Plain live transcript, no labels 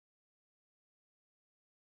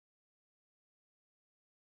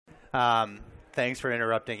Thanks for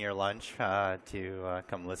interrupting your lunch to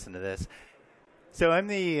come listen to this. So I'm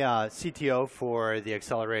the CTO for the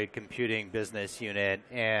Accelerated Computing Business Unit,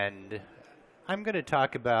 and I'm going to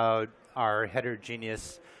talk about our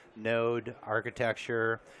heterogeneous node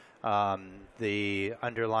architecture, the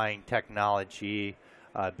underlying technology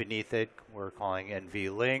beneath it we're calling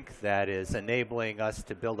NVLink that is enabling us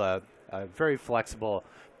to build a very flexible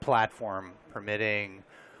platform permitting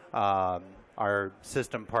our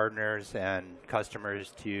system partners and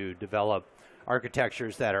customers to develop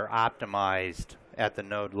architectures that are optimized at the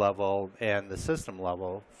node level and the system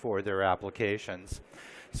level for their applications.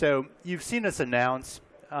 So you've seen us announce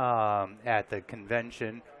at the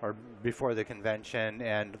convention or before the convention,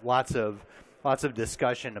 and lots of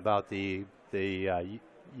discussion about the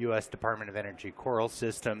U.S. Department of Energy Coral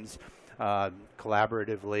systems,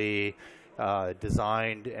 collaboratively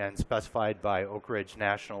designed and specified by Oak Ridge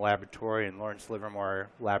National Laboratory and Lawrence Livermore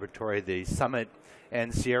Laboratory, the Summit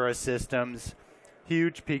and Sierra systems,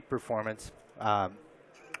 huge peak performance,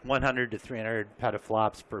 100 to 300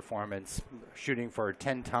 petaflops performance, shooting for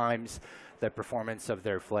 10 times the performance of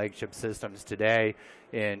their flagship systems today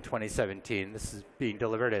in 2017. This is being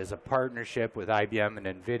delivered as a partnership with IBM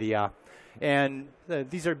and Nvidia. And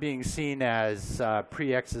these are being seen as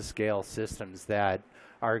pre-exascale systems that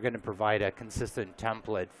are going to provide a consistent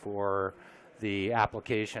template for the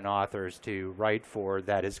application authors to write for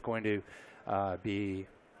that is going to be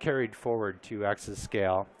carried forward to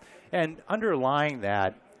exascale. And underlying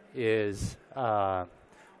that is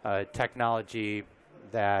technology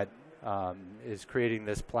that is creating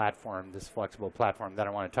this platform, this flexible platform that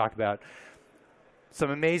I want to talk about.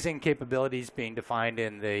 Some amazing capabilities being defined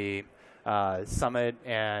in the Summit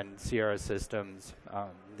and Sierra systems.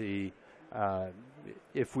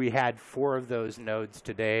 If we had 4 of those nodes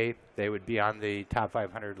today, they would be on the top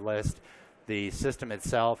 500 list. The system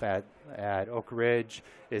itself at Oak Ridge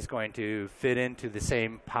is going to fit into the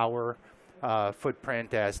same power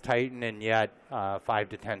footprint as Titan, and yet 5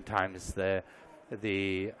 to 10 times the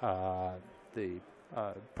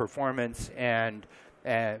performance, and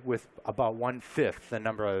with about 1/5 the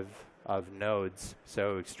number of nodes.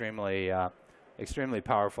 So extremely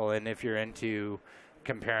powerful. And if you're into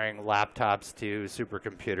comparing laptops to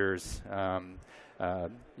supercomputers,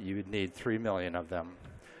 you would need 3 million of them.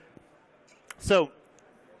 So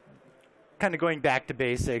kind of going back to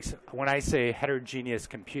basics, when I say heterogeneous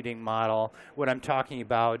computing model, what I'm talking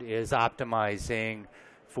about is optimizing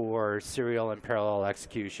for serial and parallel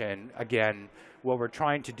execution. Again, what we're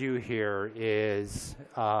trying to do here is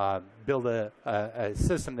build a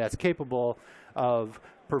system that's capable of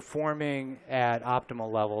performing at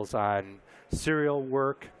optimal levels on serial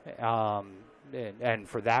work, and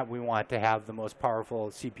for that we want to have the most powerful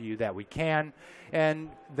CPU that we can, and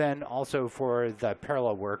then also for the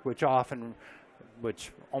parallel work, which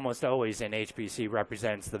almost always in HPC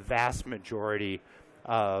represents the vast majority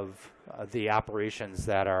of the operations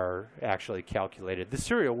that are actually calculated. The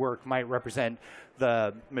serial work might represent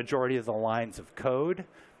the majority of the lines of code,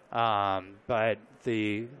 but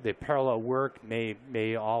the parallel work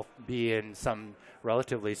may all be in some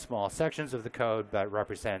relatively small sections of the code, but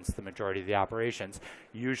represents the majority of the operations,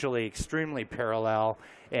 usually extremely parallel,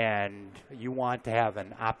 and you want to have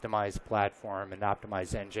an optimized platform, an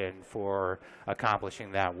optimized engine for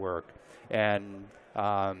accomplishing that work. And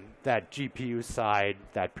that GPU side,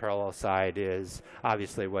 that parallel side, is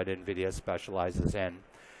obviously what Nvidia specializes in.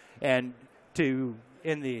 And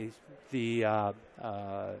in the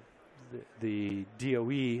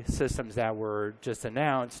DOE systems that were just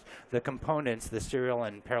announced, the components, the serial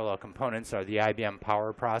and parallel components, are the IBM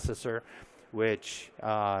Power Processor, which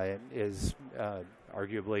is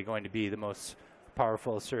arguably going to be the most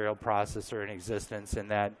powerful serial processor in existence in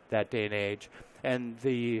that day and age, and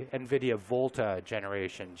the Nvidia Volta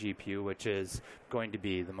generation GPU, which is going to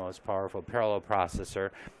be the most powerful parallel processor.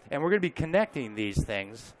 And we're going to be connecting these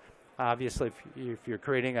things. Obviously, if you're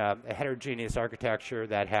creating a heterogeneous architecture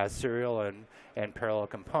that has serial and parallel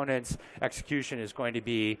components, execution is going to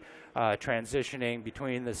be transitioning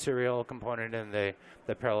between the serial component and the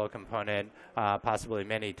parallel component, possibly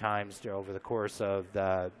many times over the course of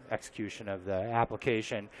the execution of the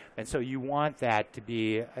application. And so you want that to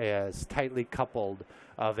be as tightly coupled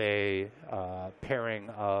of a pairing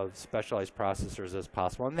of specialized processors as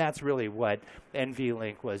possible. And that's really what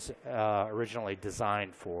NVLink was originally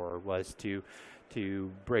designed for, was to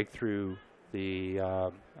break through the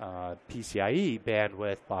PCIe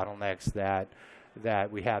bandwidth bottlenecks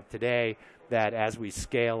that we have today, that as we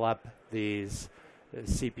scale up these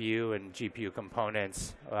CPU and GPU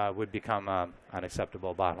components would become an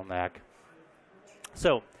unacceptable bottleneck.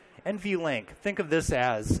 So NVLink, think of this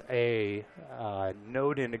as a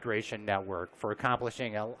node integration network for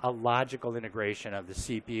accomplishing a logical integration of the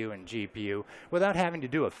CPU and GPU without having to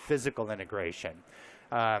do a physical integration.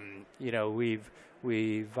 You know, we've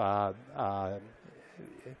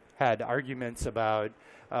had arguments about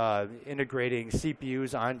integrating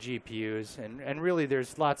CPUs on GPUs, and really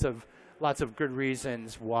there's lots of good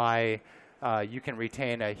reasons why you can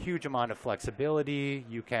retain a huge amount of flexibility.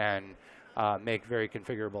 You can make very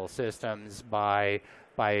configurable systems by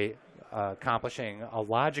accomplishing a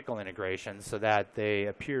logical integration so that they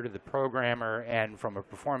appear to the programmer and from a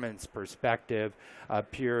performance perspective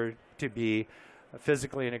appear to be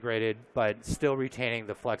physically integrated, but still retaining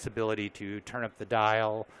the flexibility to turn up the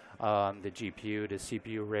dial, the GPU to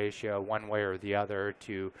CPU ratio one way or the other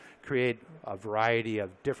to create a variety of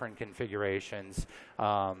different configurations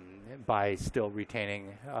by still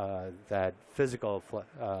retaining that physical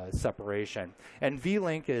separation. And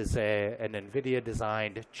NVLink is an Nvidia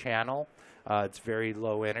designed channel. It's very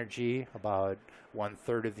low energy, about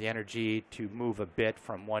 1/3 of the energy to move a bit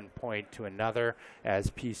from one point to another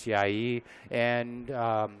as PCIe. And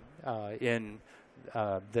in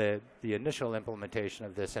the initial implementation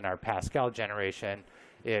of this in our Pascal generation,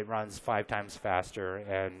 it runs 5 times faster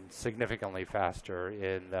and significantly faster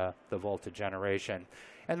in the Volta generation.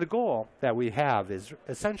 And the goal that we have is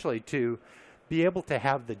essentially to be able to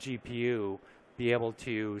have the GPU be able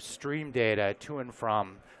to stream data to and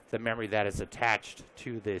from the memory that is attached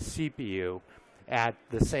to the CPU at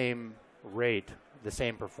the same rate, the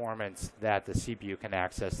same performance that the CPU can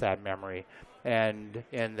access that memory. And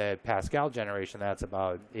in the Pascal generation, that's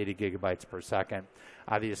about 80 gigabytes per second.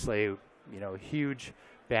 Obviously, you know, huge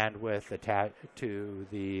bandwidth attached to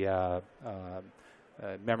the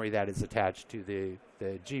memory that is attached to the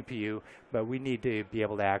GPU, but we need to be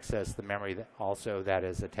able to access the memory also that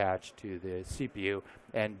is attached to the CPU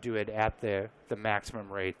and do it at the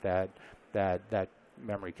maximum rate that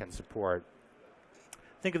memory can support.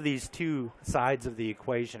 Think of these two sides of the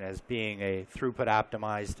equation as being a throughput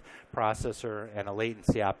optimized processor and a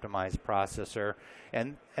latency optimized processor,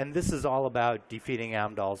 and this is all about defeating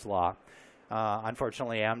Amdahl's law.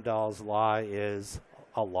 Unfortunately, Amdahl's law is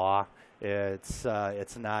a law. It's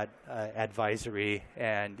not advisory,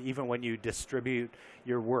 and even when you distribute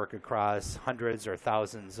your work across hundreds or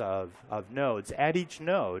thousands of nodes, at each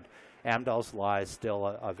node, Amdahl's law is still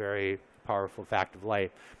a very powerful fact of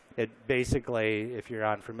life. It basically, if you're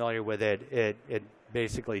unfamiliar with it, it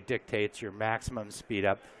basically dictates your maximum speed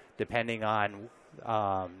up depending on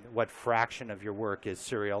what fraction of your work is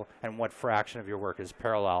serial and what fraction of your work is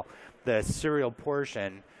parallel. The serial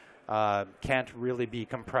portion can't really be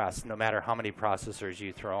compressed no matter how many processors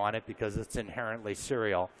you throw on it because it's inherently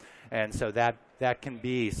serial. And so that can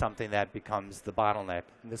be something that becomes the bottleneck.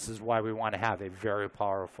 And this is why we want to have a very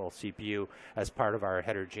powerful CPU as part of our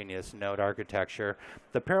heterogeneous node architecture.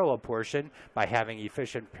 The parallel portion, by having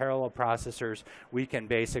efficient parallel processors, we can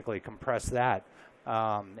basically compress that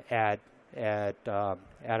at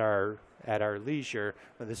our leisure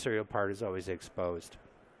when the serial part is always exposed.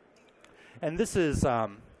 And this is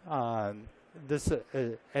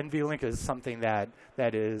NVLink is something that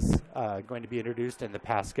is going to be introduced in the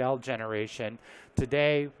Pascal generation.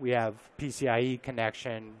 Today, we have PCIe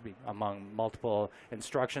connection among multiple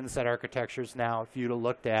instruction set architectures now. If you'd have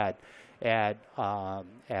looked at the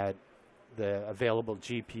available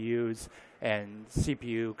GPUs and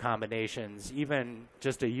CPU combinations, even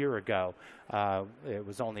just a year ago, it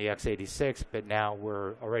was only x86, but now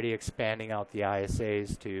we're already expanding out the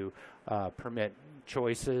ISAs to permit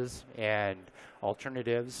choices and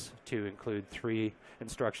alternatives to include 3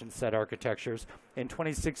 instruction set architectures. In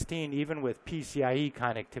 2016, even with PCIe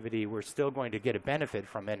connectivity, we're still going to get a benefit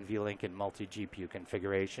from NVLink in multi-GPU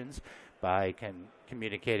configurations by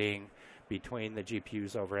communicating between the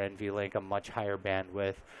GPUs over NVLink, a much higher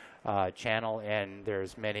bandwidth channel, and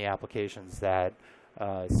there's many applications that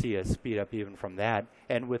see a speed up even from that.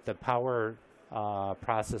 And with the power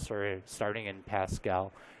processor starting in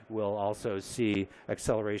Pascal, we'll also see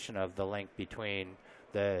acceleration of the link between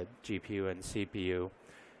the GPU and CPU.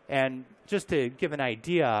 And just to give an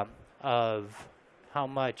idea of how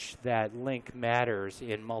much that link matters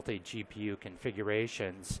in multi-GPU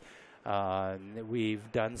configurations,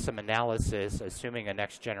 we've done some analysis assuming a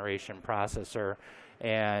next generation processor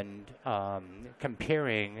and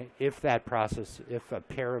comparing if a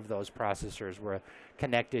pair of those processors were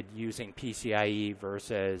connected using PCIe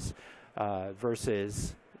versus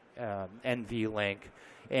NVLink,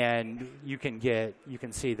 and you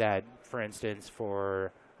can see that, for instance,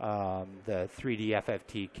 for the 3D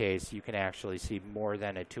FFT case, you can actually see more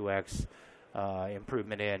than a 2x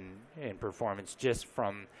improvement in performance just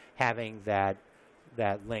from having that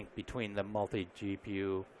link between the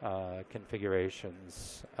multi-GPU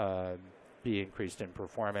configurations be increased in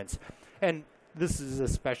performance. And this is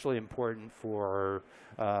especially important for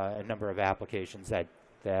a number of applications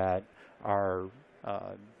that are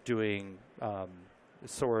doing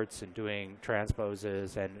sorts and doing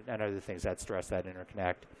transposes and other things that stress that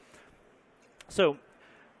interconnect. So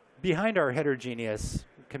behind our heterogeneous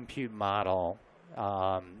compute model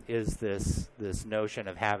is this notion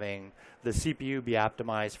of having the CPU be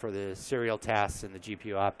optimized for the serial tasks and the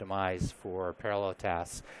GPU optimized for parallel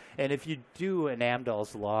tasks. And if you do an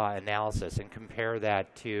Amdahl's law analysis and compare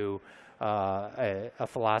that to a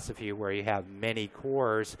philosophy where you have many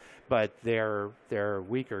cores, but they're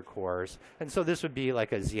weaker cores, and so this would be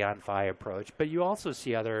like a Xeon Phi approach. But you also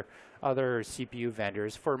see other CPU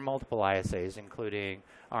vendors for multiple ISAs, including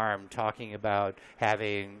ARM, talking about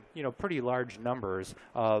having pretty large numbers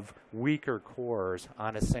of weaker cores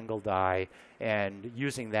on a single die, and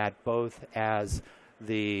using that both as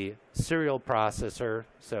the serial processor,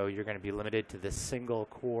 so you're going to be limited to the single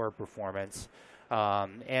core performance,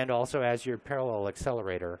 and also as your parallel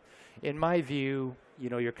accelerator. In my view,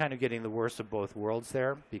 you're kind of getting the worst of both worlds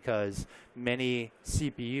there, because many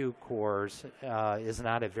CPU cores is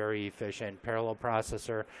not a very efficient parallel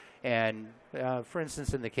processor. And for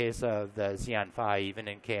instance, in the case of the Xeon Phi, even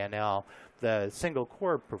in KNL, the single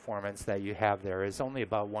core performance that you have there is only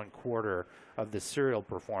about 1/4 of the serial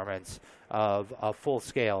performance of a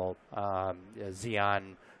full-scale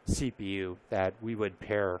Xeon CPU that we would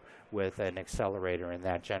pair with an accelerator in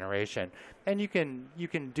that generation. And you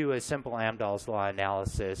can do a simple Amdahl's law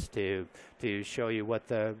analysis to show you what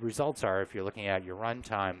the results are if you're looking at your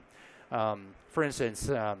runtime. For instance,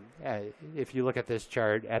 if you look at this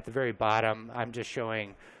chart at the very bottom, I'm just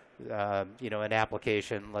showing an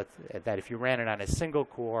application that if you ran it on a single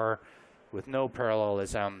core with no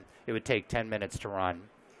parallelism, it would take 10 minutes to run.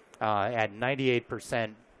 At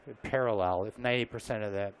 98% parallel, if 90%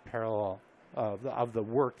 of the parallel of the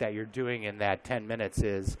work that you're doing in that 10 minutes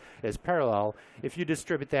is parallel, if you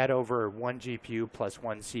distribute that over one GPU plus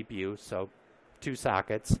one CPU, so 2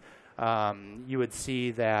 sockets, you would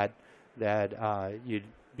see that you'd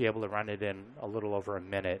be able to run it in a little over a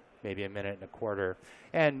minute, maybe a minute and a quarter.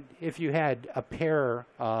 And if you had a pair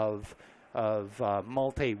of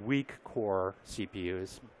multi-weak core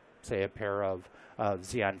CPUs, say a pair of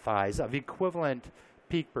Xeon Phis of equivalent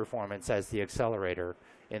peak performance as the accelerator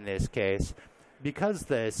in this case, because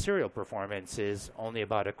the serial performance is only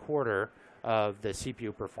about 1/4 of the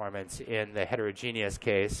CPU performance in the heterogeneous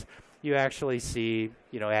case, you actually see,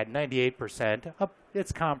 at 98%,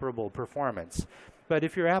 it's comparable performance. But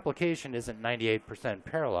if your application isn't 98%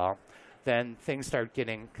 parallel, then things start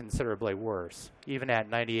getting considerably worse. Even at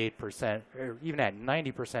 98%, or even at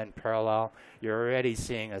 90% parallel, you're already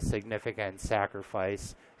seeing a significant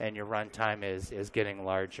sacrifice, and your runtime is getting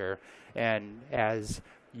larger. And as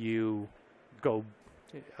you go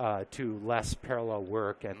to less parallel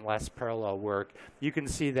work and less parallel work, you can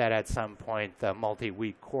see that at some point the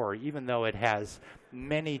multi-weak core, even though it has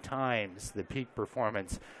many times the peak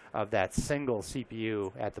performance of that single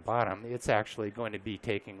CPU at the bottom, it's actually going to be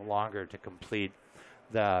taking longer to complete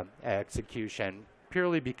the execution,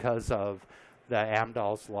 purely because of the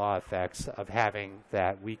Amdahl's law effects of having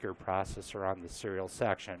that weaker processor on the serial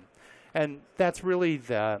section. And that's really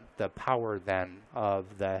the power then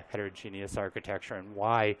of the heterogeneous architecture, and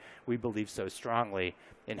why we believe so strongly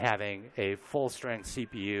in having a full-strength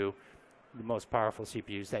CPU, the most powerful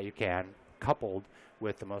CPUs that you can, coupled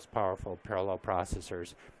with the most powerful parallel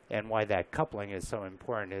processors. And why that coupling is so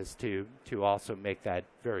important is to also make that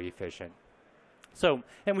very efficient. So,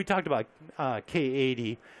 and we talked about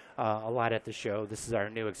K80 a lot at the show. This is our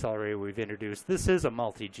new accelerator we've introduced. This is a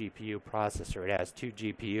multi-GPU processor. It has 2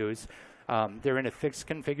 GPUs. They're in a fixed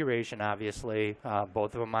configuration, obviously,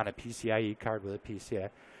 both of them on a PCIe card with a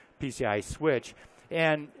PCI switch.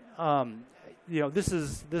 And this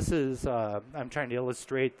is I'm trying to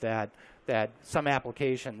illustrate that some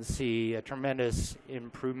applications see a tremendous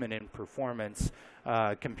improvement in performance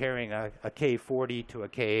comparing a K40 to a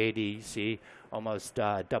K80. You see almost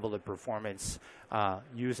double the performance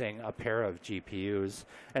using a pair of GPUs.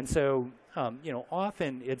 And so,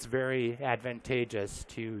 often it's very advantageous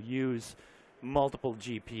to use multiple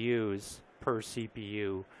GPUs per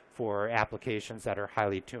CPU for applications that are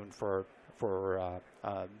highly tuned for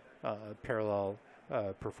parallel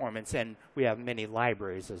performance. And we have many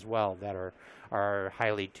libraries as well that are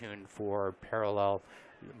highly tuned for parallel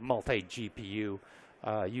multi-GPU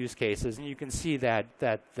use cases. And you can see that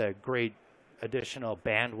the great additional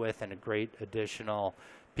bandwidth and a great additional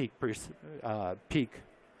peak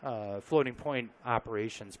floating point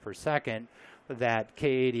operations per second that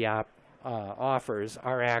K80 offers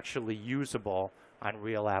are actually usable on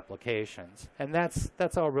real applications. And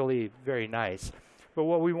that's all really very nice. But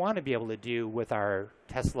what we want to be able to do with our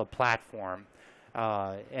Tesla platform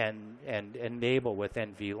and enable with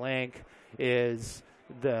NVLink is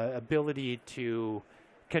the ability to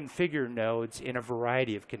configure nodes in a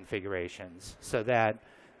variety of configurations so that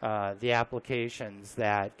the applications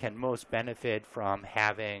that can most benefit from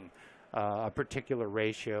having a particular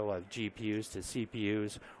ratio of GPUs to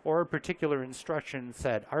CPUs or a particular instruction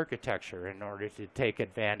set architecture in order to take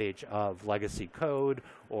advantage of legacy code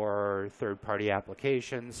or third-party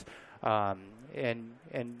applications and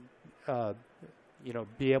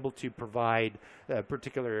be able to provide a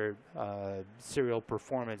particular serial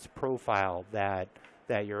performance profile that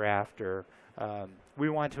you're after. We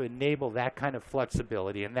want to enable that kind of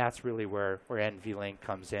flexibility, and that's really where NVLink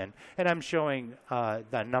comes in. And I'm showing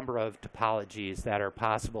the number of topologies that are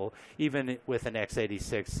possible, even with an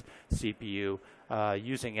x86 CPU,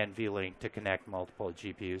 using NVLink to connect multiple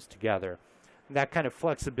GPUs together. That kind of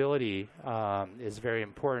flexibility is very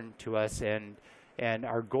important to us, and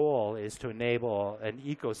our goal is to enable an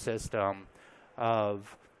ecosystem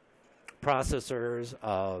of processors,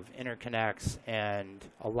 of interconnects, and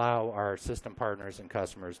allow our system partners and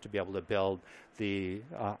customers to be able to build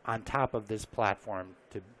on top of this platform,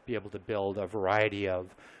 to be able to build a variety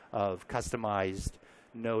of customized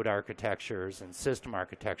node architectures and system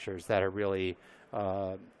architectures that are really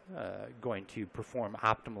going to perform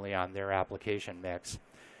optimally on their application mix.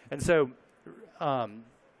 And so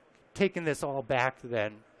taking this all back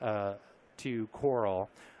then to Coral,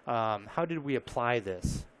 how did we apply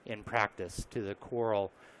this in practice to the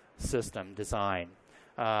Coral system design?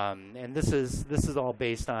 And this is all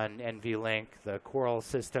based on NVLink, the Coral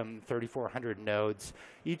system, 3,400 nodes.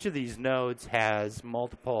 Each of these nodes has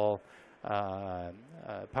multiple Power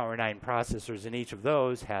 9 processors, and each of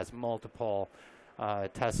those has multiple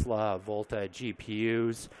Tesla Volta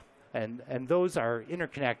GPUs, and those are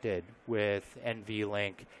interconnected with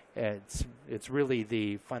NVLink. It's really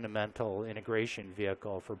the fundamental integration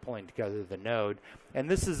vehicle for pulling together the node, and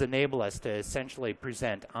this has enabled us to essentially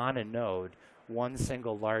present on a node one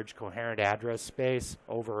single large coherent address space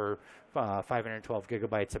over 512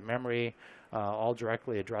 gigabytes of memory, all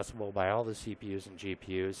directly addressable by all the CPUs and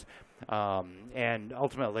GPUs, and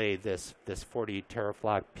ultimately this 40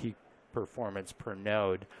 teraflop peak performance per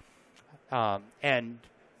node. And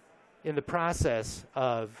in the process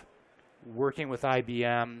of working with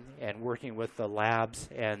IBM and working with the labs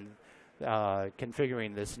and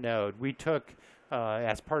configuring this node, we took,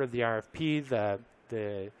 as part of the RFP,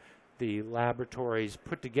 the laboratories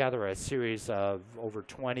put together a series of over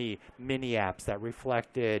 20 mini apps that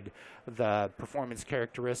reflected the performance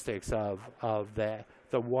characteristics of the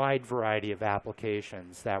wide variety of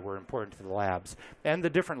applications that were important to the labs. And the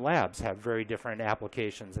different labs have very different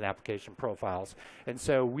applications and application profiles. And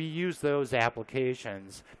so we use those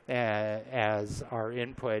applications as our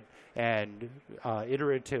input and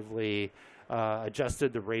iteratively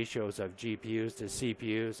adjusted the ratios of GPUs to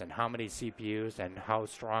CPUs and how many CPUs and how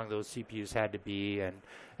strong those CPUs had to be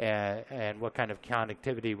and what kind of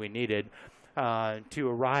connectivity we needed to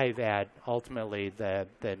arrive at ultimately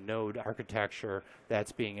the node architecture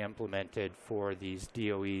that's being implemented for these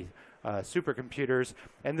DOE supercomputers.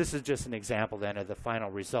 And this is just an example then of the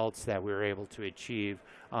final results that we were able to achieve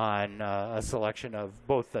on a selection of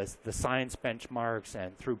both the science benchmarks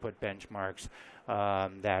and throughput benchmarks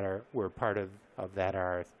that were part of that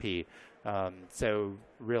RFP. So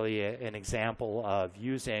really an example of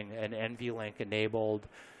using an NVLink enabled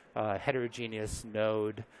heterogeneous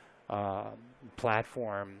node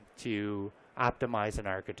platform to optimize an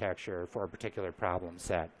architecture for a particular problem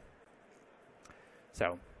set.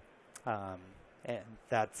 So and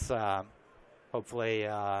that's hopefully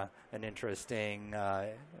an interesting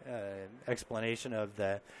explanation of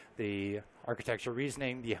the architecture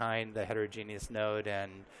reasoning behind the heterogeneous node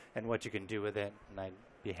and what you can do with it. And I'd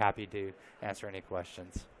be happy to answer any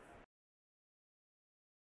questions.